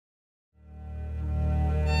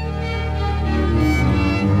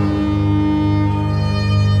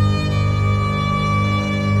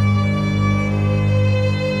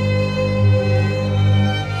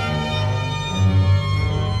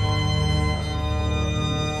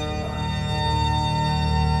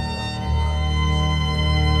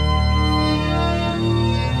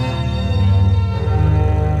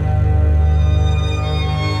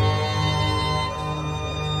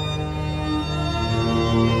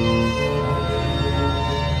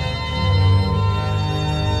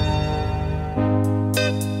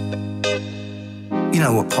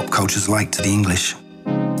know what pop culture's like to the English.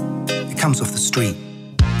 It comes off the street.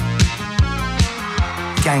 A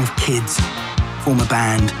gang of kids form a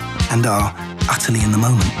band and are utterly in the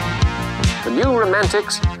moment. The New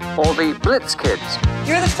Romantics or the Blitz Kids?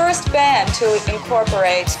 You're the first band to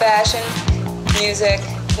incorporate fashion, music,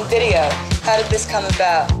 and video. How did this come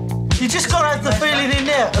about? You just gotta have the feeling in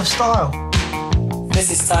there of style.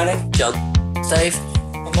 This is Tony. John. Dave.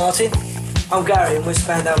 I'm Martin. I'm Gary and we're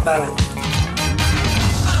Spandau Ballet.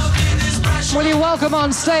 Will you welcome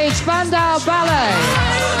on stage Spandau Ballet?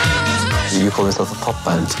 You call yourself a pop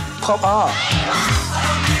band? Pop art.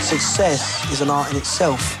 Success is an art in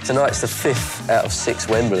itself. Tonight's the 5th out of 6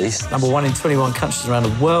 Wembleys. #1 in 21 countries around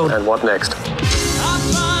the world. And what next?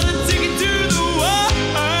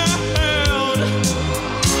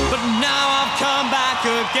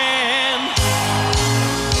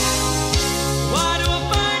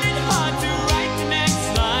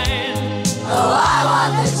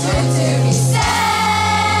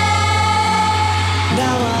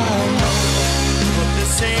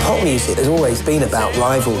 Pop music has always been about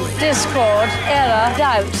rivalry. Discord, error,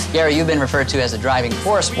 doubt. Gary, you've been referred to as a driving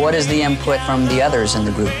force. What is the input from the others in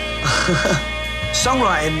the group?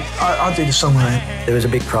 Songwriting, I do the songwriting. There was a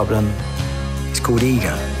big problem. It's called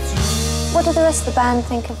ego. What do the rest of the band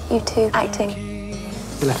think of you two acting?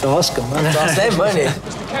 You'll have to ask them, man. Ask them, won't you?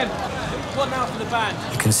 Ken, what now for the band?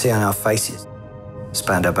 You can see on our faces,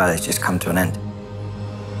 Spandau Ballet's just come to an end.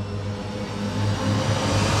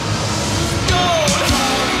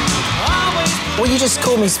 Well, you just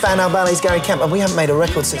called me Spandau Ballet's Gary Kemp, and we haven't made a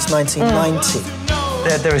record since 1990.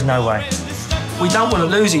 There is no way. We don't want to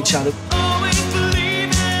lose each other.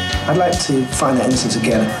 I'd like to find that innocence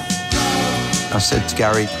again. I said to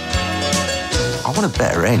Gary, I want a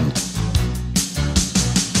better end.